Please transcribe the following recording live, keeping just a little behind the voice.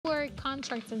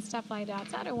contracts and stuff like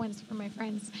that. Other ones for my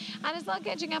friends. And as well,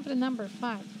 catching up to number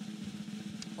 5.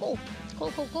 Cool.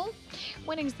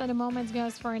 Winnings at the moment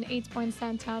goes for an 8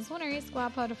 centavs. Winner is go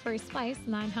up out of first place,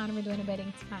 900 win a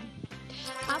betting time.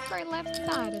 Upper left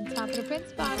side on top of the pin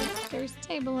spot, there's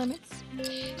table limits.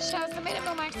 Shows the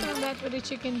minimum maximum bet with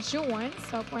which you can join.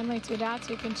 So accordingly to that,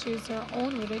 you can choose your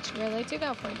own with which really to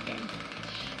go for the game.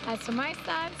 As for my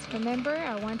stats, remember,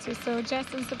 I want to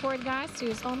suggest and support guys to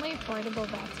use only affordable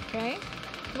bets, okay?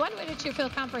 The one with which you feel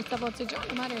comfortable to join,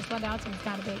 no matter what the outcome's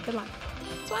gotta be. Good luck.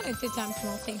 It's 1 and 2 times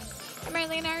multi.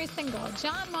 Emily single.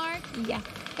 John Mark, yes,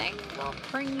 single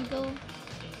Pringle.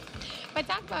 If I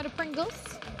talk about the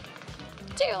Pringles,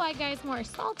 do you like guys more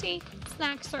salty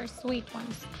snacks or sweet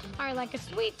ones? Are like a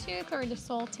sweet tooth or the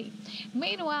salty?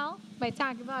 Meanwhile, by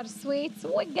talking about the sweets,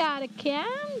 we got a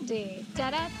candy.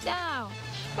 Ta-da-da!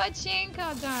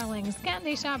 Pachinko, darlings.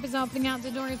 Candy shop is opening out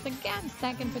the doors again.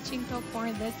 Second Pachinko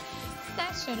for this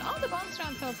session. All the bonus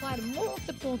rounds are applied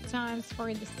multiple times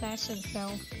for the session,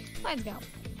 so let's go.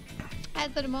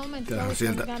 At the moment, so it's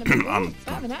gonna be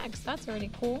 7x. That's already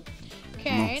cool.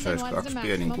 Okay, then what's the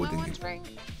maximum? I'm wondering.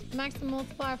 Maximum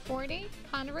multiplier 40,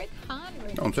 100,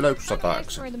 100. On siellä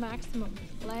 100x. For the maximum.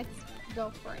 Let's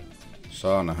go for it.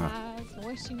 Saa nähdä.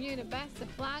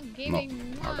 No,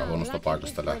 aika huonosta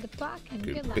paikasta lähtee.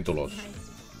 10 tulos.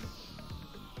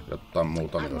 Jotain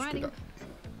muuta niin olisi kyllä.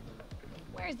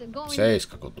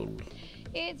 7 tullut.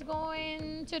 It's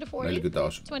going to the 40. 40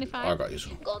 olisi aika iso.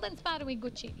 Golden Spadaway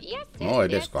Gucci. Yes, no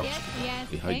edes 2.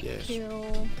 Ihan jees.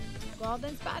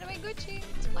 Golden Spadaway Gucci.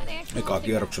 Eka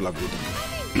kierroksella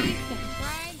kuitenkin.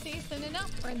 Decent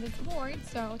enough for this board.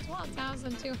 So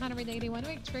 12,281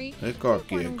 victory. Eka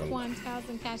kiekalla.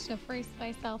 1,000 cash to first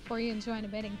place sell for you and join the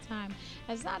betting time.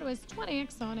 As that was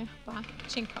 20x on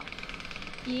Pachinko.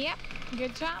 Yep,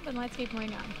 good job, and let's keep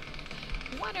going on.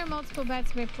 One or multiple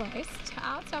bets to be placed.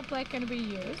 Autoplay can be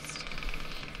used.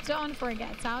 Don't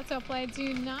forget, autoplay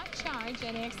do not charge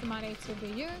any extra money to be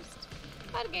used,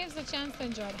 but it gives a chance to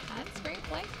enjoy the hands-free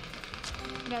play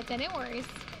without any worries.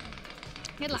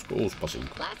 Good luck.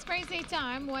 Last crazy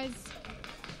time was,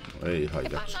 if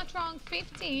I'm not wrong,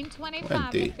 15, 25,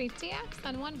 and 50x,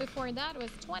 and one before that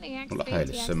was 20x,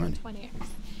 50x, and 20x.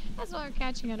 That's why we're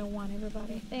catching at a 1,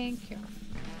 everybody. Thank you.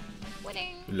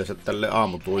 Yleensä tälle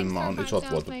aamutuimmaan on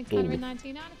isot voitot tullut.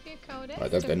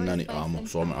 Laitan enää niin aamu.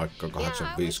 Suomen aikaa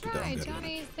 8.50 on kerran.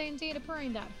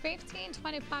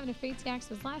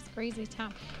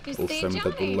 Plus se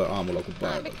mitä tulee aamulla kun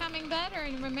päivä.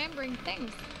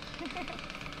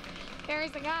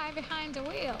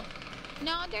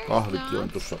 Kahvit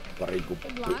join tuossa pari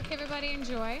kuppia.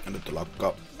 Ja nyt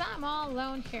lakkaa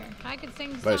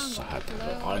vessahätä.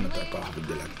 Aina tää kahvin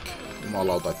jälkeen.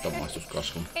 Jumalauta, että maistus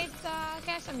kasvun.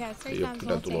 Ei oo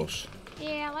kyllä tulossa.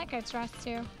 Yeah, like I trust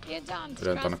you. You don't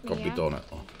trust me, yeah?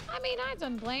 I mean, I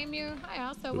don't blame you. I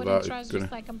also wouldn't trust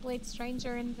just like a complete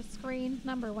stranger in the screen.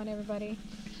 Number 1, everybody.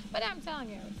 But I'm telling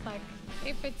you, it's like,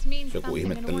 if it means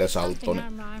something and worth something,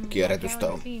 I'm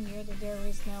guaranteeing you that there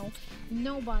is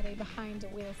nobody behind the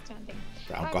wheel standing.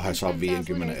 Tää on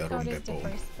 250 euron depo.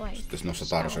 Sitten siinä on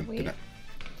 100%.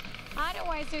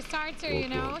 Otherwise, you start to, you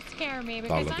know, scare me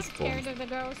because I'm scared of the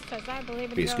ghosts, as I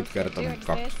believe in ghosts do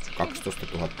exist. 12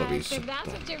 500. If that's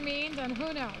what you mean, then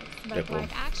who knows? But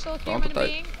like actual human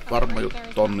being, varmaan jo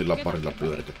tonnilla parilla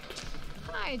pyöritetty.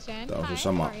 Hi Jen, tää on se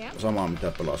sama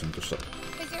mitä pelasin tuossa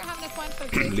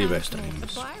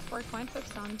live-streamissä.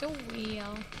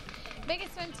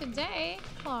 Biggest win today,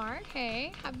 Clark,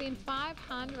 hey, have been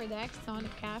 500x on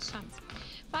cash hunts.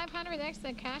 500x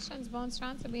the cash hunts bonus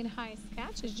rounds have been highest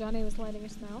catch, as Johnny was letting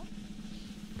us know.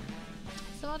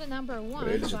 So the number 1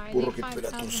 by the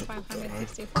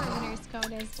 5,564 winners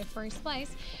code is the first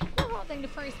place. We're holding the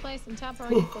first place in top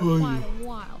already for quite a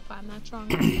while, if I'm not wrong,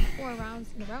 4 rounds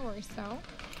in a row or so.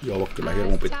 Joo, kyllä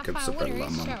hirmu pitkälti se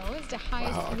pelaamaan. The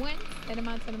highest win that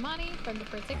amounts of money from the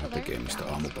particular tekemistä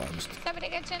aamupäivästä. Somebody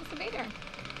get a chance to be there.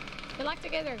 Good luck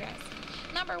together, guys.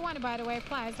 Number 1, by the way,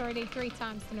 applies already 3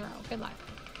 times in a row. Good luck.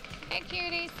 Hey,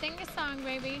 cutie, sing a song,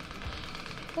 baby.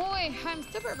 Boy, I'm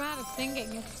super bad at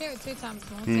singing. It's 2 times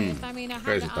multis. I mean, I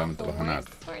have the awful voice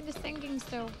for the singing,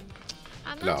 so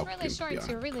I'm not really sure if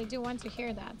you really do want to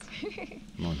hear that.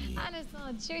 And it's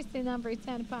not juicy number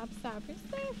 10 pops up. It's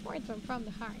the 4th one from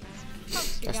the heart.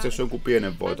 Tästä jos jonkun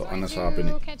pienen voiton aina saapi,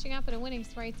 niin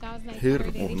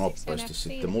hirmu nopeasti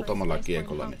sitten muutamalla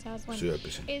kiekolla niin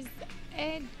syöpi sen.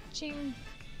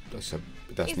 Tässä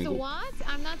pitäisi niinku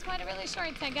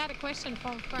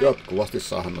jatkuvasti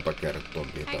saada noita kertoa,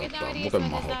 mitä on muuten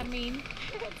mahdollista.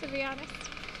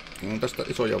 On tästä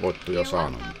isoja voittoja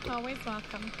saanut, mutta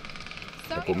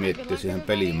Ja kun miettii siihen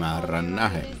pelimäärään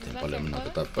nähen, miten paljon minä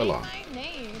tätä pelaan.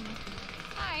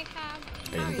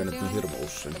 Ei niitä nyt niin hirveän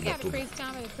usein kyllä tule.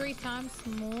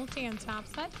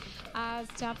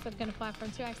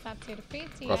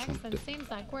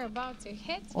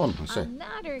 Onhan se.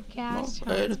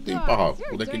 No ei nyt niin paha.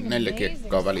 Kuitenkin 4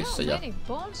 kiekkaa välissä ja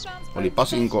oli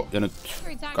pasinko ja nyt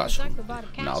kasvuntti.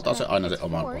 Minä otan se aina se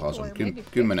oman kohan. Se on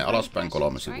 10 alaspäin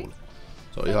 3 sivulle.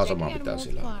 Se on ihan sama mitä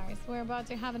sillä on.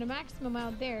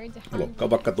 Lokkaa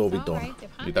vaikka tuo vitonen.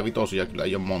 Niitä vitosia kyllä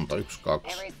ei ole monta. 1,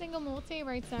 2.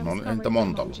 No ei niitä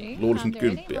monta ollut. Luulisin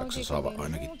 10 saavan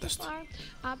ainakin tästä.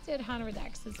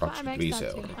 25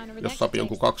 €. Jos saa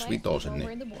jonkun 2 vitosen,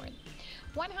 niin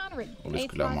olisi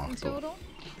kyllä mahtavaa.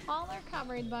 All are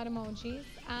covered by emojis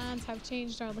and have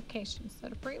changed our locations. So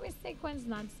the previous sequence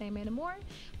not the same anymore.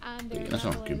 And siinä se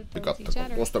on 10 kattakaa.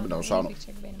 Tuosta minä olen saanut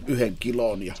 1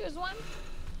 kilon ja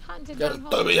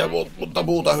kertoimia, mutta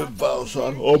muuta hyvää on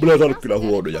saanut. Oon minä saanut kyllä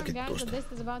huonojakin tuosta.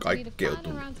 Kaikkea on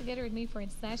tullut.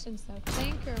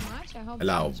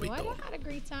 Elä on vitoinen.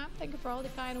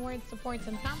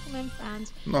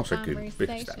 No se 10.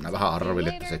 Sitä minä vähän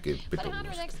arvelin, että se 10 tullut.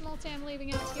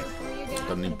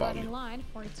 Mutta on niin paljon.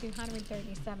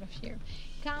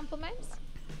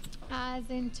 As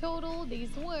in total,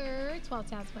 these were 12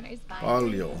 times winners.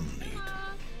 Paljon on niitä.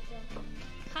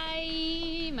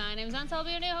 Hi, my name's Ansel. I'll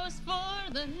be your new host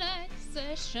for the next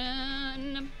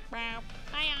session.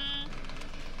 Hiya.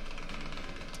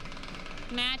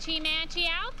 Matchy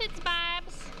outfits,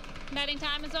 babs. Betting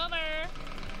time is over.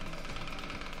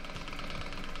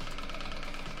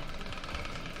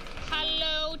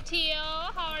 Hello,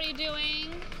 Tio. How are you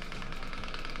doing?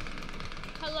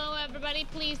 Hello, everybody.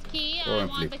 Please key. I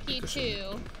want the key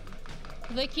too.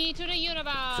 The key to the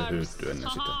universe. Se hyyttyy ennen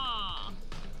sitä.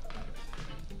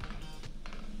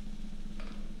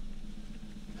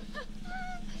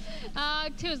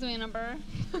 Two's the number.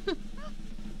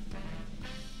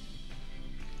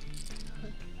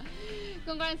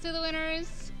 Congrats to the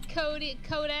winners,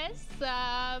 Codes,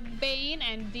 Bane,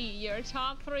 and D. Your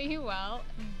top 3, well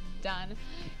done.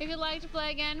 If you'd like to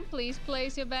play again, please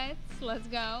place your bets. Let's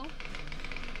go.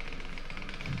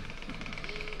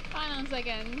 Final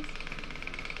seconds.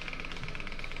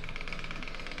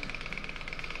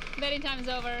 Betting time is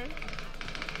over.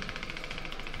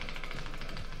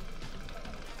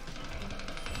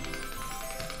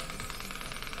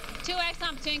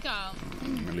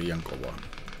 Liian kovaa.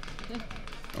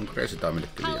 On Crazy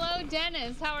Timeillekin liian Hello,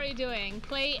 Dennis. How are you doing?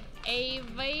 Play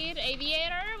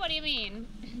Aviator? What do you mean?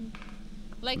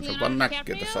 Like se vaan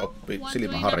näkee, tässä oppii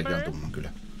silmäharjan tumman kyllä.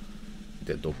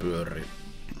 Miten tuo pyörii.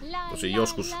 Tosin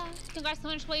joskus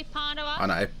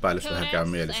aina epäilys vähän käy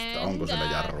mielessä, että onko siellä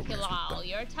jarrumies, mutta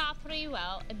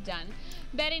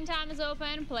betting time is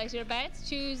open. Place your bets.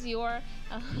 Choose your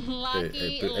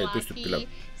ei pysty kyllä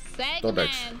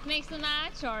todeksi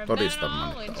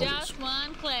todistamaan, että olisi.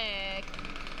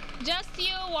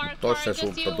 Toiseen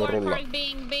suuntaan tuolla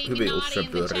hyvin usein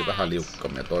pyörii vähän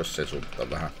liukkaammin ja toiseen suuntaan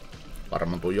vähän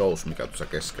varmaan tuo jous, mikä tuossa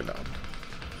keskellä on.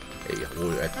 Ei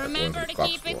voi, että kuinka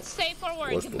kasvua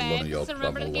voisi tulla niin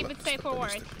jouttaa muualle tästä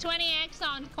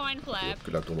pelistä.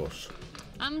 Kyllä tulossa.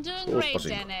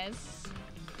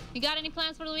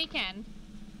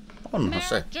 Onhan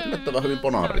se. Yllättävän hyvin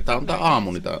ponaari. Tää on tää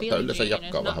aamu, niin tää yleensä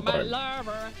jakkaa vähän paremmin.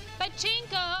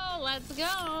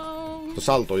 Mutta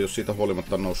salto ei oo siitä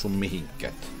huolimatta noussut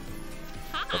mihinkään.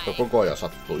 Vaikka koko ajan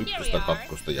sattuu 1,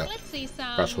 2 ja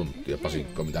kasvuntia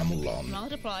pasikkoa, mitä mulla on.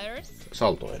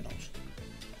 Salto ei nousu.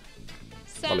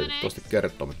 Valitettavasti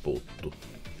kertoimet puuttuu.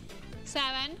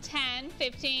 7, 10,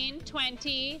 15,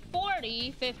 20,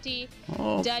 40,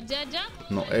 50.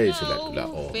 No ei sillä kyllä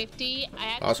oo.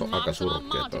 Taas on aika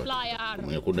surkea toi.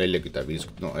 Joku 40,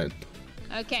 50, no ei.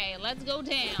 Okay, let's go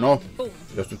down. No,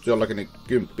 jos nyt jollakin niin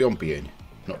 10 on pieni.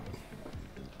 No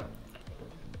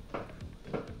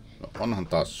onhan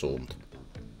taas suunta.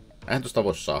 Eihän tosta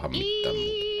voi saada mitään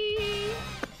muuta.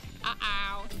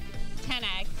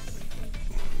 10x.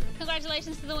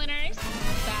 Congratulations to the winners.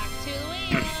 Back to the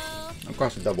wheel.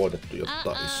 Onkohan sitä voitettu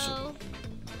jotain issu?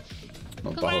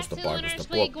 No pahoista paikoista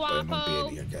puottajien on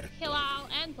pieniä kertoja.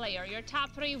 And player, your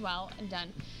top 3 well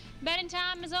done. Betting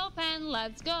time is open.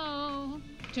 Let's go.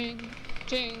 Ching,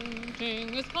 ching,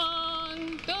 ching is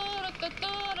on.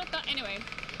 Anyway,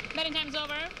 betting time is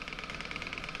over.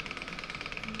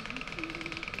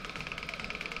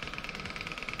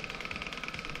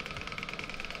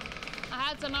 I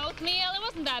had some oatmeal. It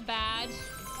wasn't that bad.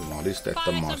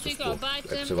 Jumalisteetta maastustua.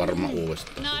 Et se varmaan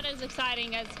uudestaan. Not as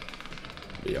exciting as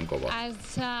liian kova.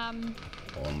 As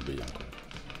on liian kova.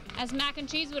 As mac and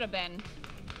cheese would have been.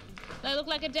 They look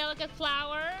like a delicate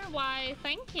flower. Why,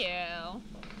 thank you.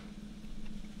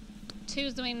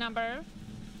 2's the win number.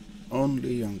 On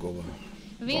liian kova.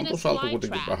 On tuossa oltu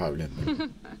kuitenkin vähän ylempänä.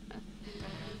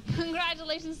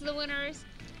 Congratulations to the winners.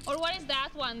 Or what is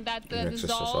that one that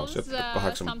dissolves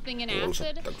something in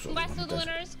acid? Congrats to the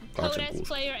winners, Codes,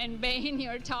 Player, and Bane,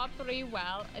 your top 3,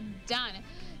 well done.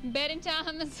 Betting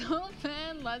time is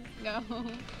open, let's go.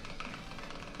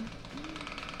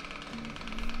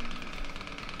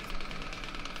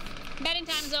 Betting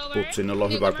time is over. Putsinilla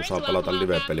on hyvä, kun saa pelata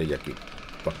live-peliäkin,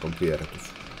 vaikka on kierrätys.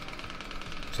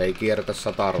 Se ei kierrätä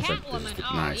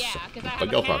 100% näissä, mutta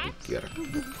jotakin kierrätää.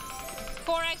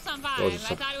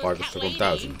 Toisessa paikassa on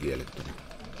täysin kielletty.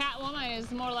 Catwoman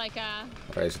is more like a,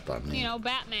 reisitaan niin. You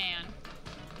know, Batman.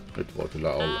 Nyt voi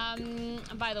kyllä olla.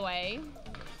 By the way.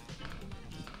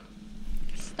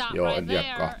 Stop joo, right en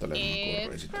jää kahtelemaan, kun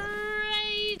reisitaan.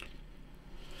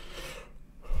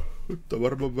 Nyt on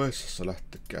varmaan vessassa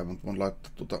lähtekään, mutta voin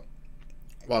laittaa tuota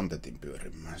vantetin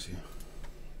pyörimään siihen.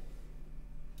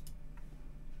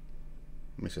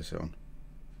 Missä se on?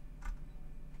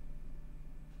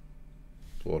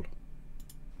 Tuolla.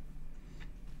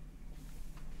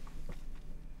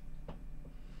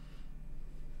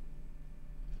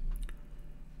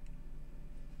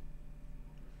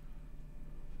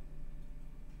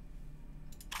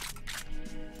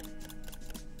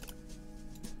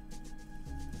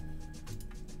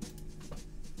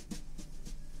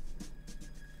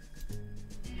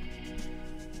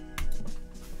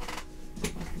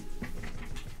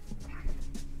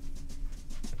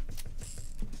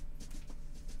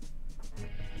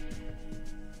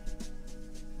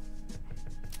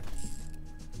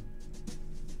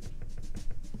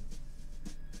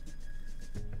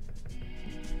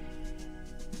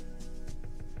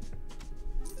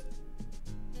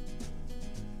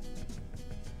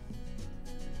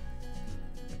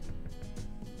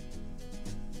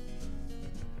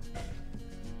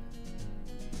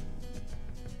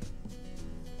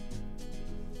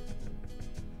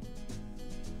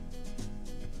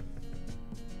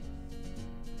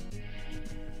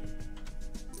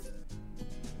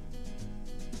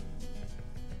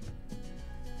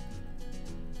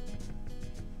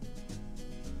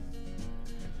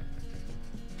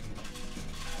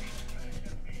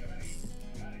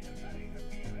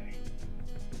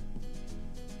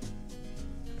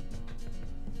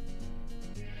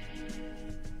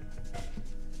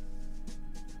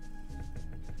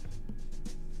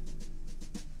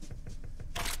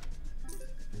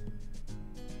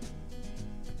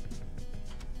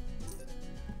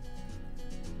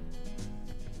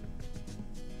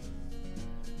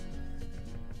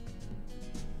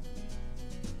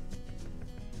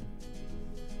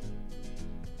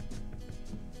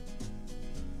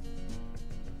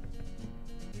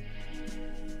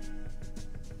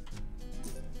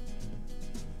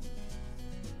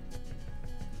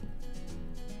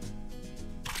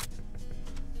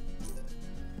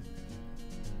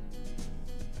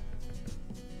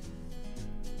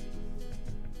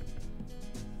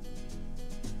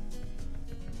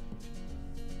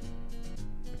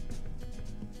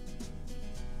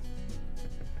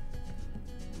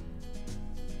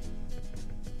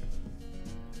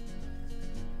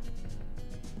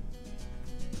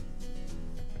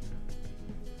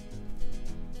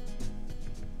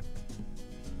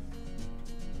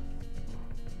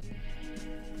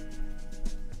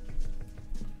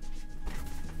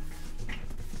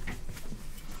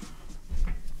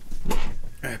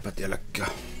 Eipä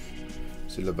tiedäkään.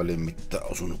 Sillä välin mitään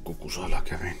osunut, kun kusalla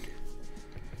kävin.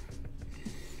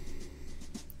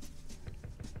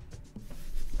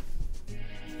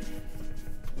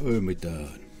 Ei mitään.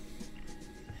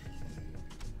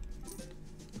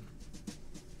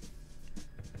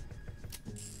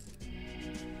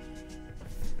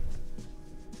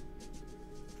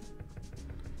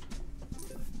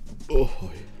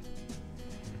 Ohoi.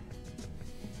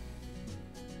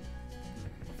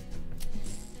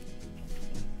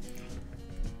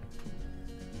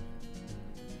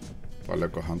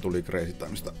 Paljonkohan tuli Crazy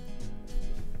Timesta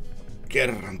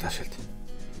kerran täsiltä.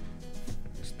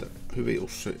 Sitten hyvin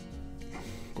usein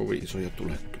kovin isoja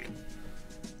tulee kyllä.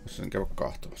 Sen käydä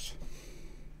kahtomassa.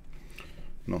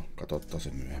 No, katsotaan se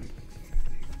myöhemmin.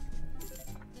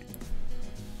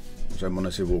 On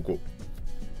semmonen sivu kuin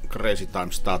Crazy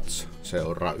Time Stats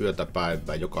seuraa yötä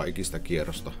päivää joka ikistä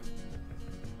kierrosta.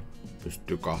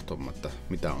 Pystyy kahtomaan, että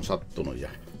mitä on sattunut ja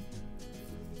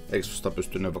eikö sitä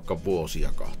pystynyt vaikka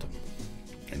vuosia kahtomaan?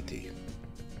 En tiedä.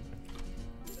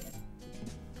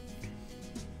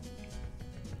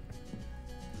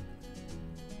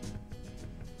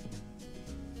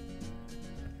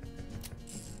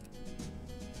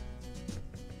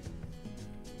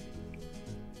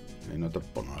 noita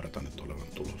ponaareita nyt olevan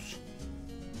tulossa.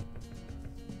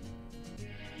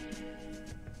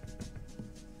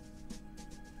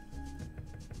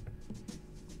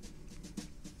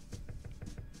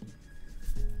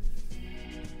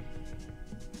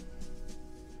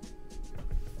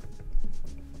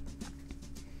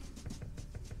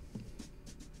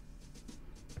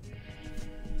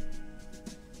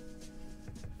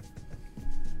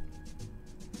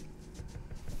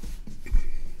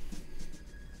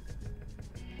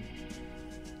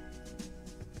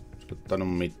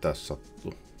 Tainnut mitään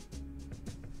sattuu.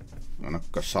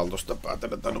 Ainakaan saltosta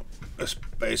päätellä tainnut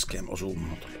Space Game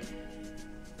osumaan tuolla.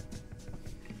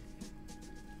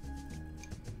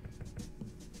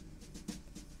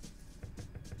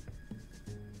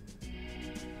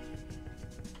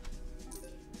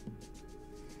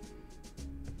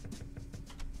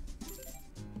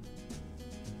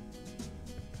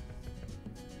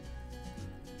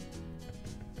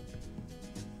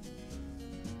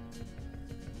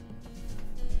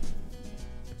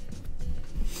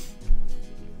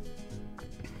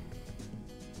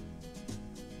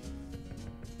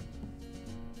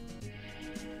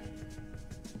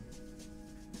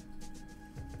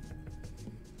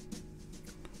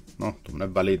 No,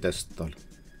 tuommoinen välitestailu.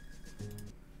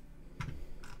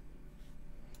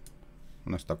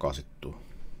 Annas takaisin tuo.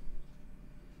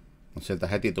 On sieltä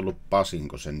heti tullut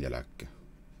pasinko sen jälkeen.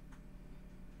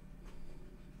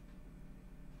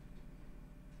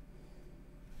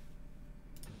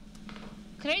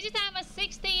 Crazy time was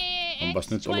 60x, Onpas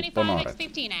nyt ollut 25x, ponaaret.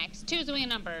 15x. Choose a win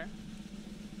number.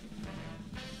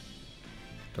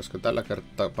 Pitäisikö tällä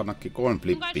kertaa pannakin coin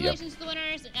flippiä? Congratulations to the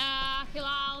winners,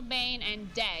 Hilal, Bane, and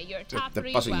Day. Your top Sitten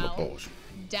three pasinko well pois.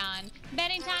 done.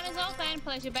 Betting time is open.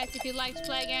 Place your bets if you'd like to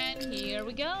play again. Here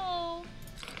we go.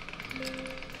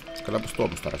 Kylläpäs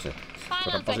tuommoista reseptiä.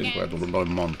 Kerran pasinko ei tullut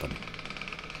noin monta, niin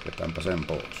jätäänpä sen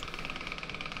pois.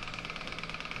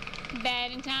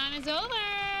 Betting time is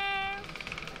over.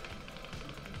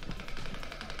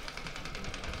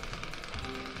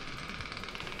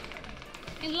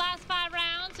 In the last 5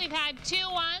 rounds, we've had 2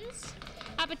 ones,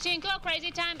 a pachinko,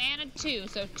 crazy time, and a 2.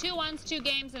 So 2 ones, 2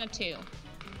 games, and a 2.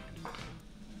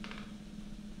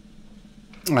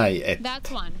 Ai et.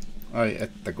 That's one. Ai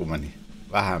että kun meni.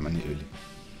 Vähän meni yli.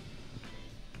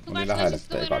 Oli lähellä, Congratulations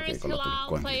to että the eka winners, keikolla tuli Hilal,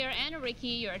 coin Player, and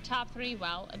Ricky. Your top 3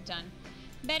 well done.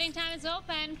 Betting time is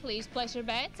open. Please place your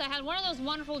bets. I had one of those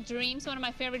wonderful dreams, one of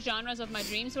my favorite genres of my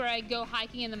dreams, where I go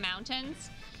hiking in the mountains.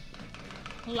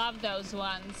 Love those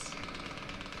ones.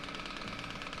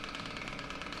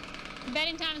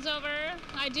 Betting time is over.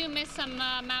 I do miss some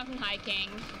mountain hiking.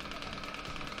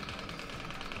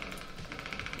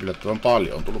 Yllättävän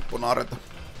paljon on tullut ponaareita.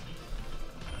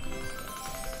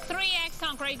 3x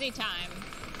on crazy time.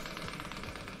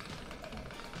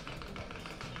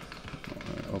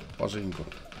 No, pasinko.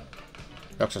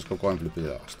 Jaksaisiko coin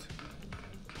flipillä asti?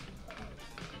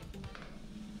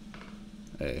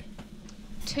 Ei.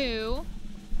 2.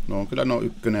 No kyllä ne on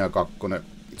 1 ja 2.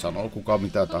 Sanoo kuka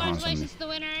mitä tahansa, niin Congratulations to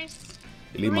the winners.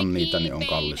 ilman niitä niin on Ricky,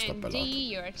 kallista Bane, and pelata.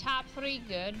 D, your top 3.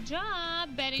 Good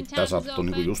job. Betting time Tää is sattuu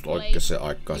niinku open. just Place oikeaan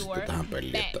aikaan your sitten tähän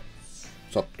peliin, että bets.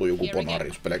 sattuu joku Here we go. ponaari,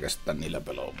 jos pelkästään niillä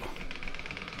pelaa.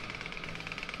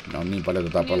 Minä on niin paljon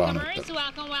tätä pelannut, Newcomers,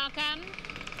 että welcome.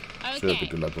 syöpi Okay.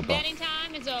 kyllä Betting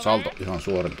time is over. salto ihan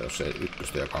suorilta, jos ei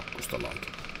 1 ja 2 laita.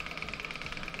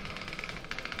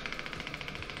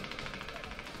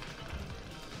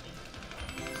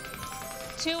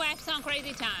 Two X on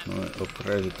crazy time. No ei oo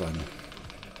crazy time.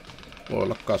 Voi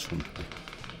olla kasvuntti.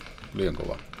 Liian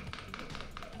kova.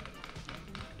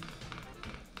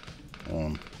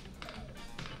 On.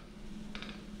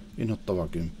 Inhottava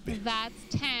 10.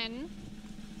 That's 10.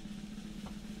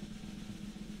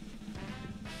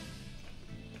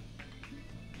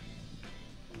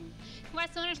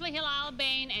 Westerners, Hilal,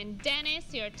 Bane, and Dennis,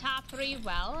 your top 3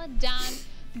 well done.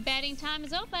 Betting time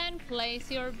is open. Place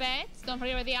your bets. Don't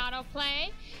forget about the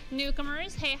autoplay.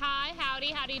 Newcomers, hey, hi,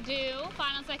 howdy, how do you do?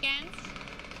 Final seconds.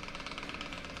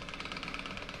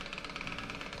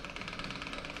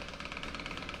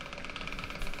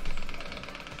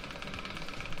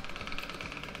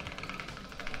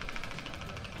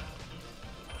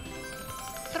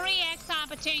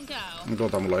 Pachinko.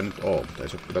 Tuota mulla ei nyt oo, mutta ei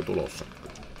se oo kyllä tulossa.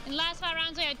 In the last 5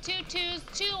 rounds we had 2 2s,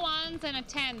 2 1s, and a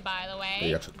 10, by the way.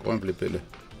 Ei jaksa coin flipille.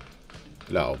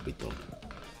 Kyllä on pitoon.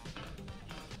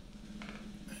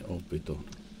 Ei oo pitoon.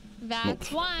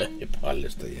 That's one. Ei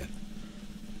paljasta jää.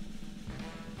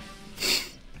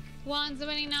 One's the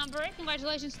winning number.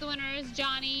 Congratulations to the winners,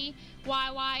 Johnny,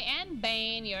 YY, and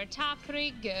Bane. Your top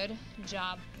 3. Good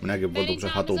job. Minäkin voin tuollaisen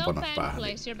hatun panna päähän.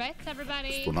 Place your bets, everybody.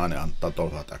 Jos punainen antaa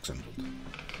tolhaa täksän.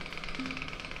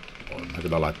 mä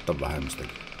kyllä laittaa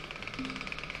vähemmistäkin.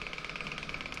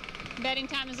 Betting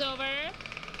time is over.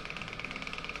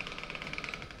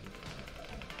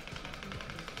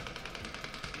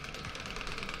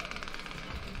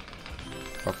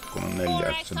 Kakkonen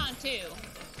 4 X:n.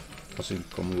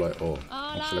 Pasinkko mulla ei oo.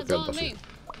 Onko siellä keltaisia?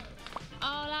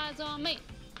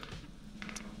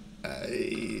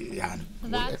 Ei jäänyt.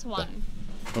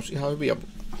 Ois ihan hyviä.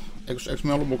 Eiks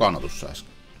me ollut mukana tuossa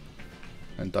äsken?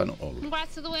 En tainnut olla.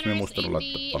 Me muistanut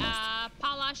laittaa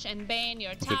panosta.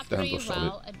 Sittenhän tuossa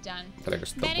oli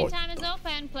pelkästään voittaa.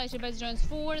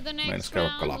 Meinas käydä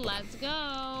kalapaa.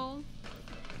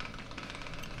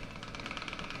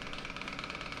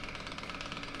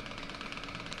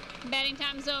 Betting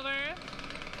time's over.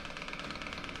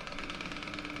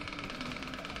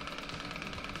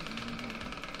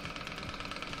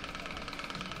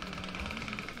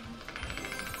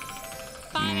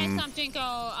 Something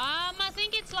go. I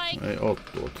think it's like. Ei oo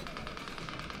tuolta.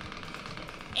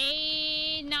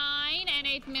 8, 9, and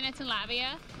 8 minutes in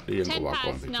Lavia. 10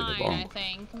 past 9, I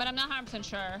think, but I'm not 100%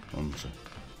 sure. On se.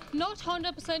 Not 100%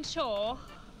 sure.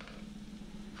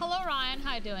 Hello Ryan,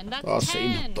 how you doing? That's taas 10. Se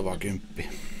innoittava 10.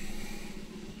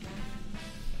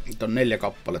 Nyt on 4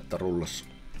 kappaletta rullassa.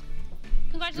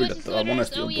 Yllättävän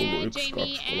monesti on tullut 1,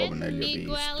 2, 3, 4, 5.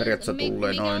 Periaatteessa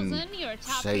tulee noin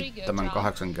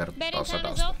 7-8 kertaa 100.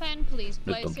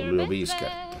 Nyt on tullut jo 5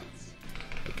 kertaa.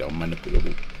 Eikä on mennyt joku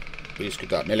 50-40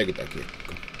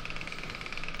 kiekkoa.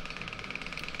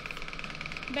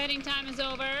 Betting time is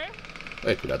over.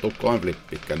 Ei kyllä tuu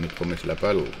konflikttikään nyt kun me sillä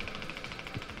peluu.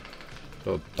 Se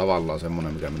on tavallaan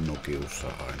semmonen mikä minun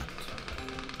kiusaa aina.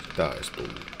 Sitä ei edes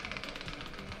tullut.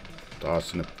 Taas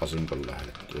sinne Pasinkon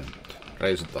lähelle työntää.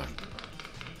 Reisataan.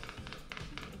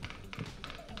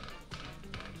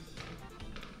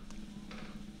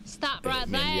 Stop right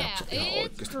there. En jaksa ihan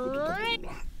oikeesti kun tuota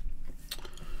tullaan.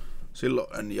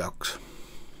 Silloin en jaksa.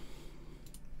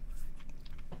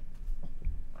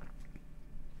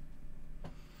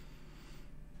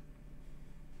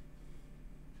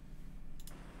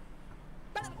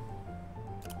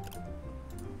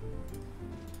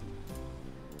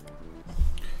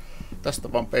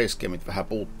 Tästä vaan pacegameit vähän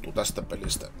puuttuu tästä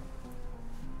pelistä.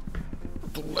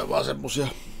 Tulee vaan semmosia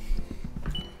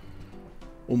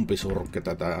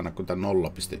umpisurkkeita tai aina kun tää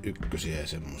 0.1 ja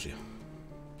semmosia.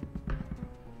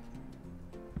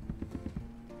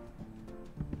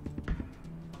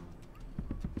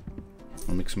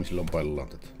 No miksi me silloin pellaan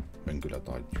tätä? En kyllä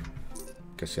tajua.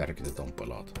 Kes järkitetä on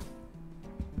pelata?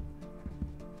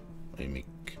 Ei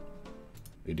mikki.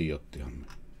 Idioottihan me.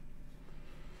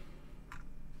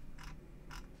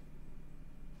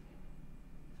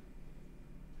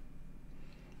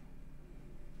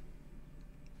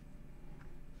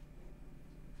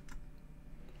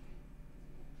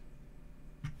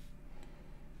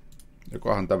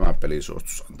 Jokohan tämä peli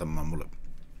suostus antamaan mulle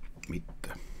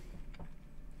mitään.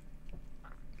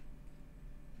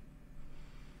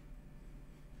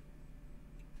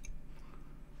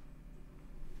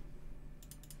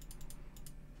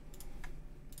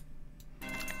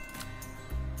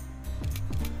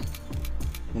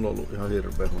 Mulla on ollut ihan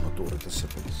hirveä huono tuuri tässä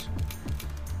pelissä.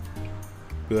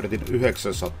 Pyöritin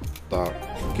 900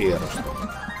 kierrosta.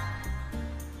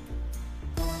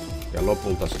 Ja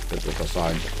lopulta sitten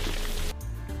sain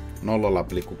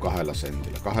 0,2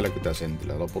 sentillä, 20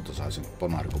 sentillä. Lopulta sain sen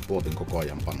ponari, kun puotin koko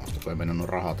ajan panosta, kun ei mennyt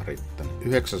rahat riittänyt.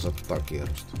 900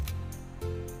 kierrosta.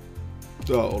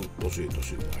 Tää on ollut tosi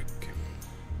vaikea.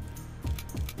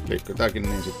 Liikkö tääkin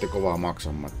niin sitten kovaa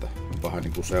maksamaan, että on vähän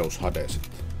niinku Seus Hade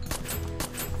sitten.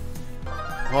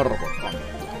 Harvoin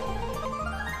kannattaa.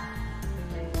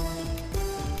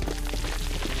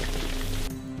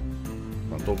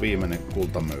 On tuo viimeinen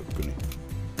kultamöykky, niin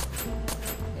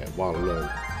ei vaan löydy.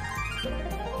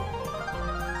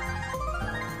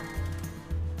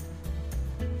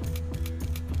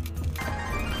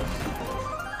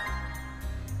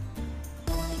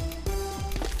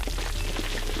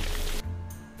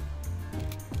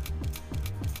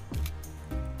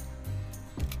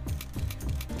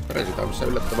 Resitaamissa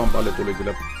yllättävän paljon tuli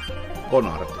kyllä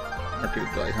ponarit. Näkyy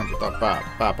ihan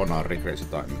pääponari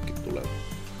resitaimikin tulee.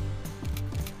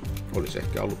 Olisi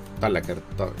ehkä ollut tällä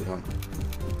kertaa ihan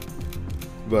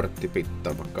vörtti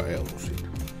pitää, vaikka ei ollut siinä.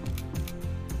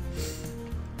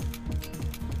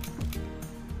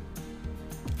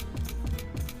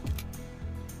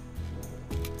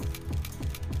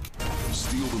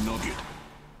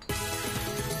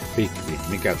 Big win.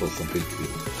 Mikä tuossa on big win?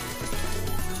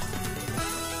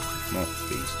 No,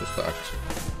 15x.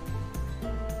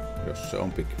 Jos se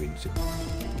on big win sitten.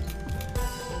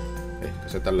 Ehkä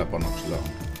se tällä panoksella on.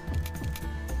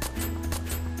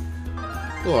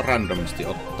 Tuo randomisti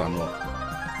ottaa nuo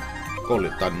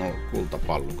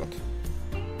kultapallukat.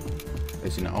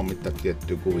 Ei siinä ole mitään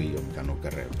tiettyä kuvioa, mikä nuo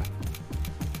kereillä.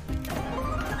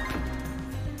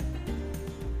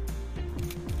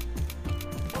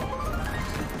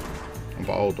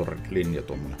 Onpa outo linja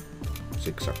tuommoinen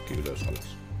siksakki ylös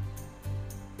alas.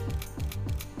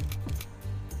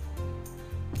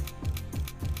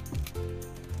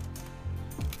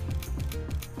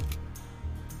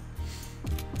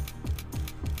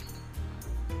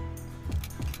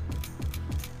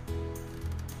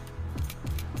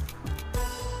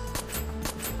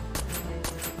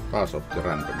 Taas otti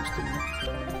randomisti.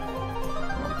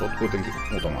 No, tuot kuitenkin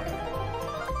muutama euro.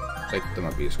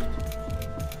 7,50.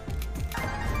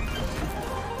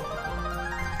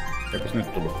 Eipäs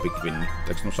nyt tullut big winni.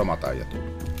 Eiks nuo samat äijät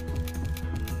tullut?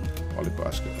 Oliko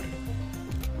äsken eri?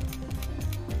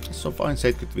 Tässä on vain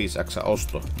 75x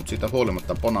osto, mutta siitä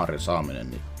huolimatta bonarin saaminen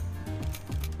niin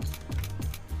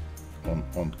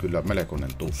on kyllä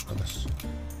melkoinen tuska tässä.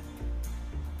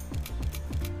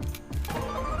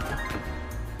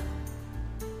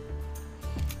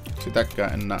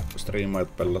 Sitäkään en näe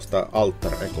striimaajat pelaa sitä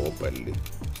Alter Ego-peliä.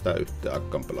 Sitä yhteen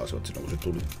aikaan pelasivat silloin kun se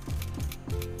tuli.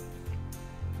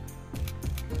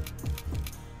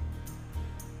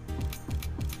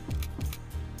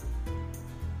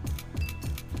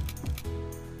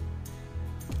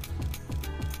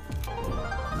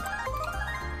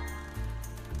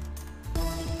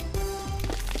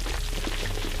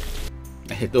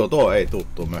 Ei tuo ei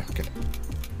tuttu möhkele.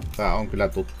 Tää on kyllä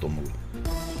tuttu mulle.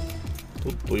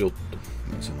 Tuttu juttu,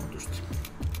 niin sanotusti.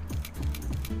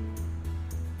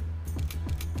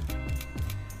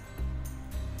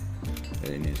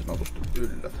 Ei niin sanotusti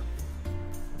yllätä.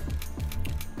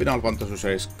 Final Fantasy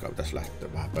 7 pitäisi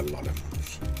lähteä vähän pelailemaan.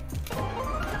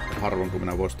 Harvoin kun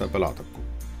minä voin sitä pelata, kun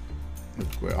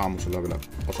nyt kun ei aamusella vielä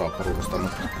osaa porukasta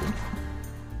nukkua, kun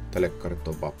telekkarit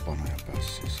on vapaana ja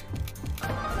päässiisi.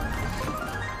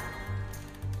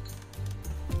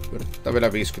 Yritetään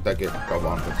vielä 50 kiekkaa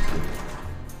vaan.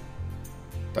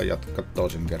 Tai jatkaa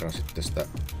toisen kerran sitten sitä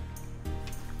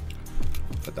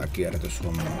tätä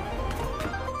kierrätyshommia.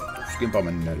 Tuskinpa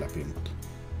menee läpi, mutta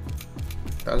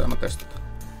tää aina testata.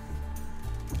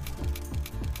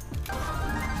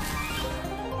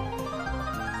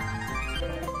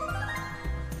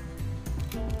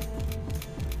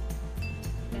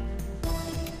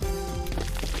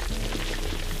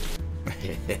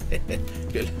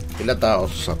 Kyllä tää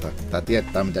osaa. Tää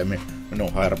tietää miten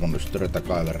minun harmonistyreitä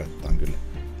kaiverrettaan kyllä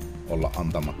olla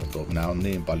antamatta tuo. Minä on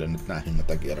niin paljon nyt nähnyt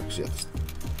näitä kierroksia tästä.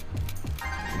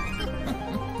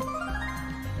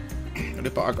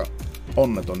 Olipa aika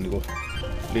onneton niinku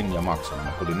linja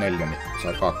maksaminen. Tuli 4, niin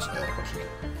sai 2 euroa sille.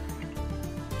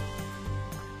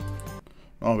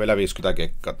 No vielä 50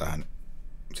 kekkaa tähän.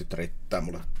 Sitten riittää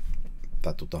mulle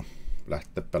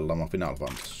lähteä pelaamaan Final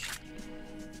Fantasy.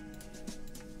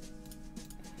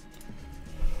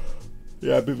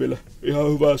 Jääpi vielä ihan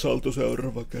hyvä salto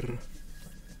seuraava kerran.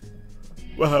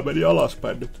 Vähän meni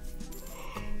alaspäin nyt.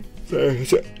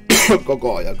 Se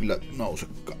koko ajan kyllä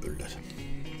nousekaan yleensä.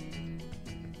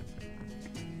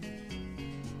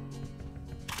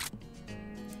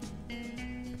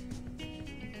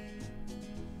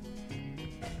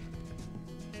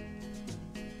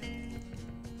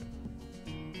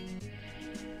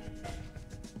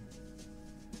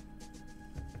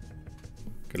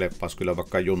 Keleppas kyllä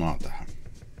vaikka junaa tähän.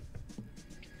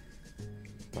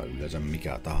 Tai yleensä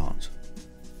mikä tahansa.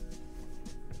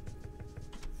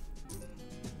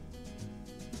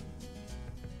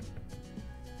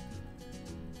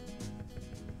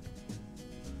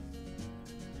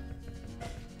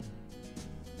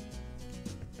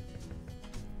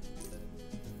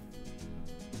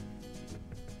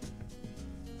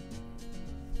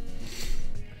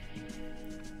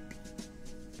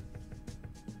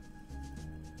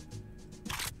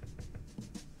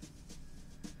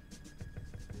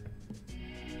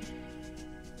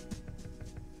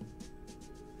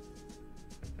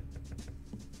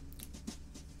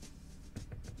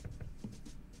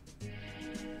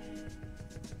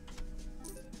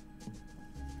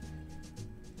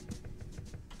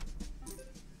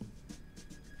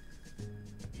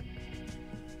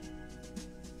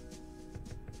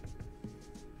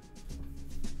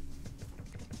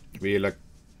 Vielä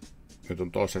nyt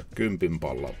on toisen 10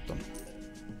 pallauttanut.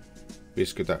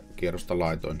 50 kierrosta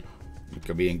laitoin,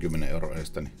 mitkä 50 €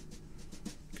 edestä, niin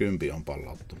 10 on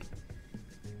pallauttanut.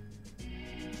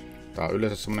 Tää on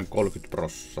yleensä semmonen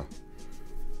 30%.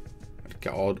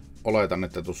 Elikkä oletan,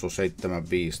 että tuossa on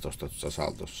 7,15 tuossa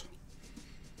saltossa.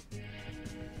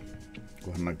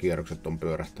 Kunhan nämä kierrokset on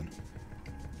pyörähtänyt.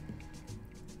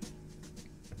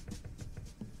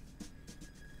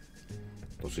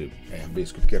 Tosi, eihän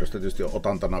 50 kierrosta tietysti on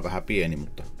otantana vähän pieni,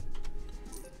 mutta...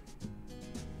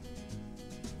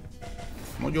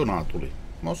 No juna tuli.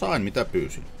 Mä sain mitä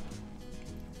pyysin.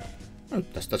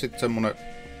 Nyt tästä sitten semmonen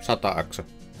 100x.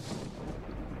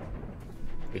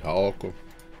 Ihan ok.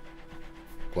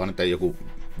 Kunhan nyt ei joku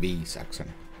 5x. Se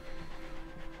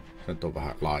nyt on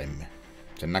vähän laimme.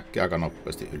 Sen näkee aika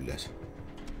nopeasti yleensä.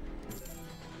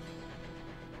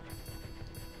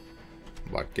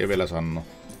 Vaikkei vielä sano.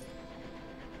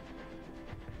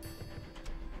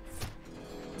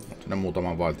 Sinne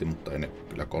muutaman valti, mutta ei ne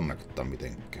kyllä connectaa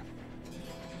mitenkään.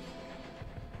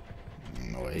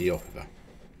 No ei oo hyvä.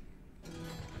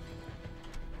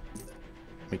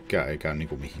 Mikään ei käy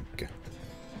niinku mihinkään.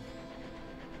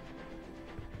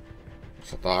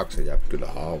 100 jää kyllä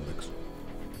hauveksi.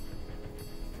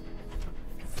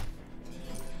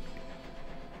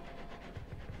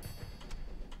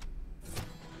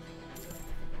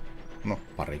 No,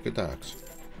 20x.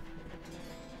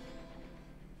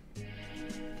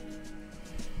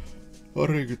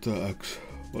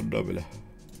 Pannaan vielä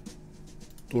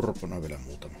turpona vielä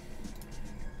muutama.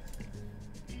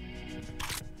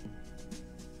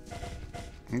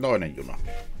 Toinen juna.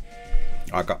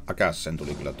 Aika äkäs sen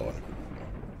tuli kyllä toinen.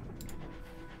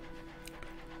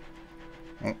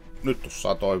 No, nyt jos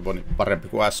saa toivoa, niin parempi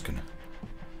kuin äsken.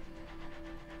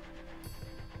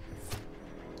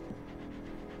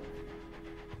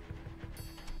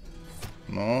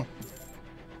 No.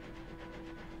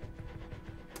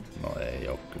 No ei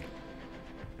oo kyllä.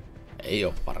 Ei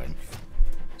oo parempi.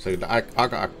 Se kyllä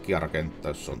aika äkkiä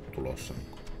rakentaa, jos se on tulossa.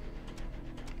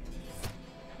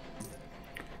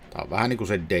 Tää on vähän niinku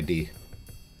se dedi.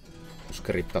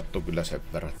 Skriptattu kyllä sen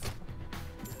verran.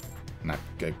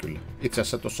 Näkee kyllä. Itse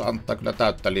asiassa tuossa antaa kyllä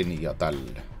täyttä linjaa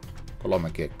tälle. 3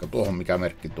 kiekkaa. Tuohon mikä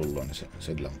merkki tullut, niin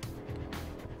sillä on.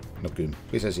 No 10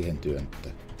 se siihen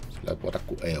työntää. Sillä ei voita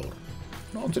kuin euro.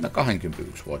 No on siinä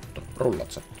 21 voitto.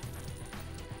 Rullat sattuu.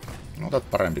 No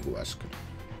otat parempi kuin äsken.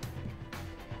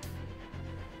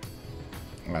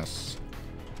 Tässä.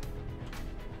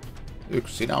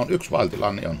 Siinä on 1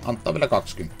 valtila, niin on. Antaa vielä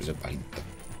 20 vähintään.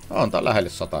 No on tää lähelle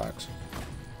 100x.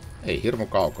 Ei hirmu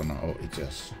kaukana oo itse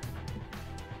asiassa.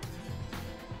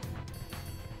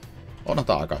 Onhan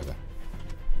tää aika hyvä.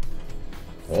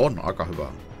 On aika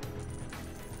hyvä.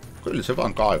 Kyllä se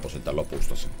vaan kaivoi sitä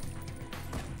lopusta sen.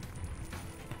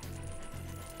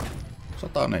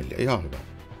 104, ihan hyvä.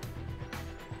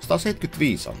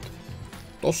 175 antoi.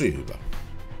 Tosi hyvä.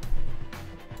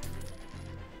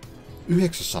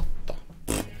 900.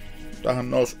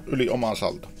 Tähän nousi yli oman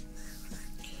salta.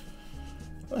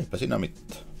 Eipä siinä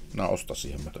mitään. Minä ostan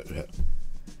siihen muuten yhden.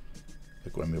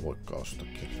 Eiku emme voikaan ostaa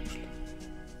kierrätyksellä.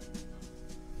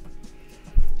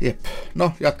 Jep.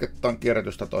 No, jatketaan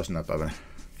kierrätystä toisena päivänä.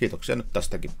 Kiitoksia nyt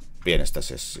tästäkin pienestä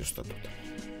sessiosta.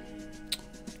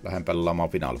 Lähden pelaamaan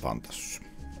Final Fantasy.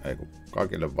 Ei kun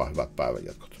kaikille vaan hyvät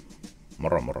päivänjatkot.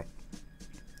 Moro moro.